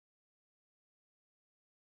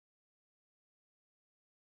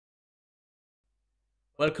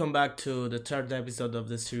Welcome back to the third episode of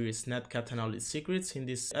the series Netcat and all its secrets. In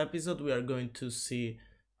this episode we are going to see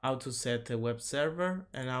how to set a web server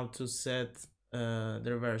and how to set the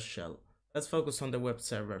reverse shell. Let's focus on the web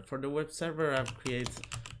server. For the web server I've created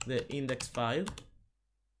the index file.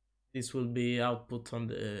 This will be output on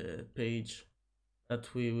the page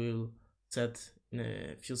that we will set in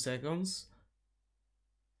a few seconds.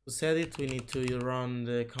 To set it we need to run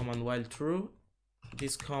the command while true.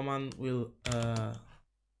 This command will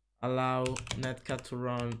allow Netcat to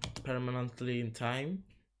run permanently in time,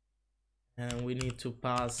 and we need to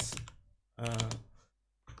pass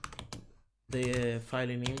the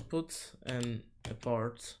file in input and a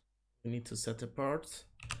port. We need to set a port,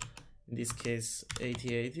 in this case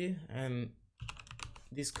 8080, and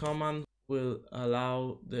this command will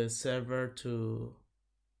allow the server to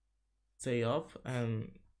stay up.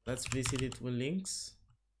 And let's visit it with links,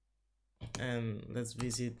 and let's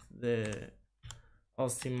visit the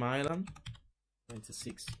host in Milan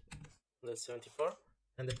 26.74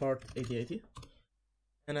 and the port 8080.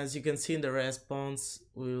 And as you can see in the response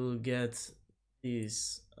we will get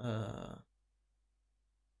this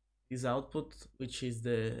output, which is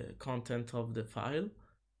the content of the file,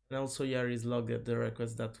 and also here is logged the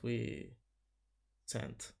request that we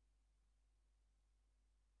sent,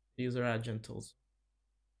 the user agent also.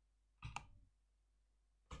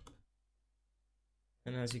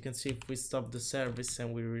 And as you can see, if we stop the service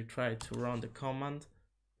and we retry to run the command,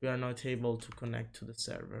 we are not able to connect to the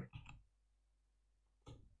server.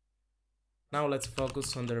 Now let's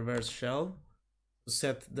focus on the reverse shell. To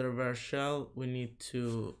set the reverse shell, we need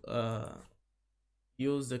to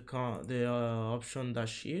use the option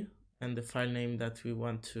 -e and the file name that we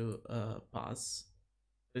want to pass.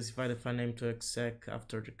 Specify the file name to exec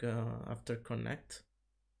after connect,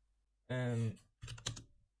 and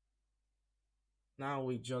now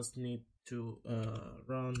we just need to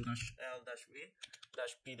run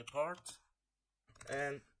 -l-v-p the port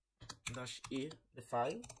and -e the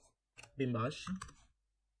file bin bash.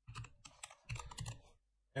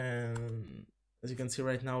 And as you can see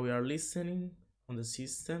right now we are listening on the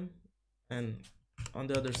system, and on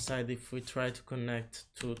the other side if we try to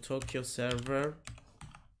connect to Tokyo server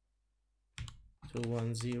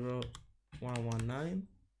 210.119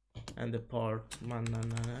 and the port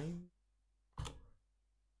 1999,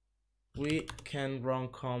 we can run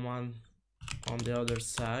command on the other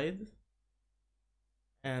side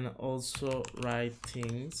and also write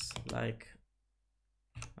things like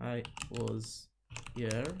I was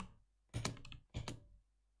here,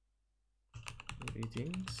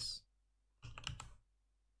 greetings,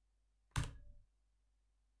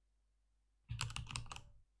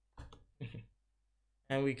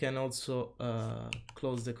 and we can also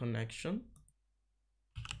close the connection.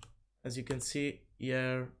 As you can see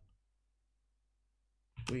here,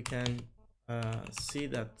 we can see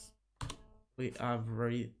that we have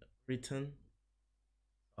written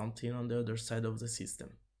something on the other side of the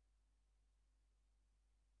system.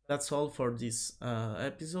 That's all for this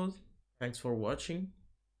episode. Thanks for watching.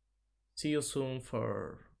 See you soon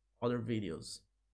for other videos.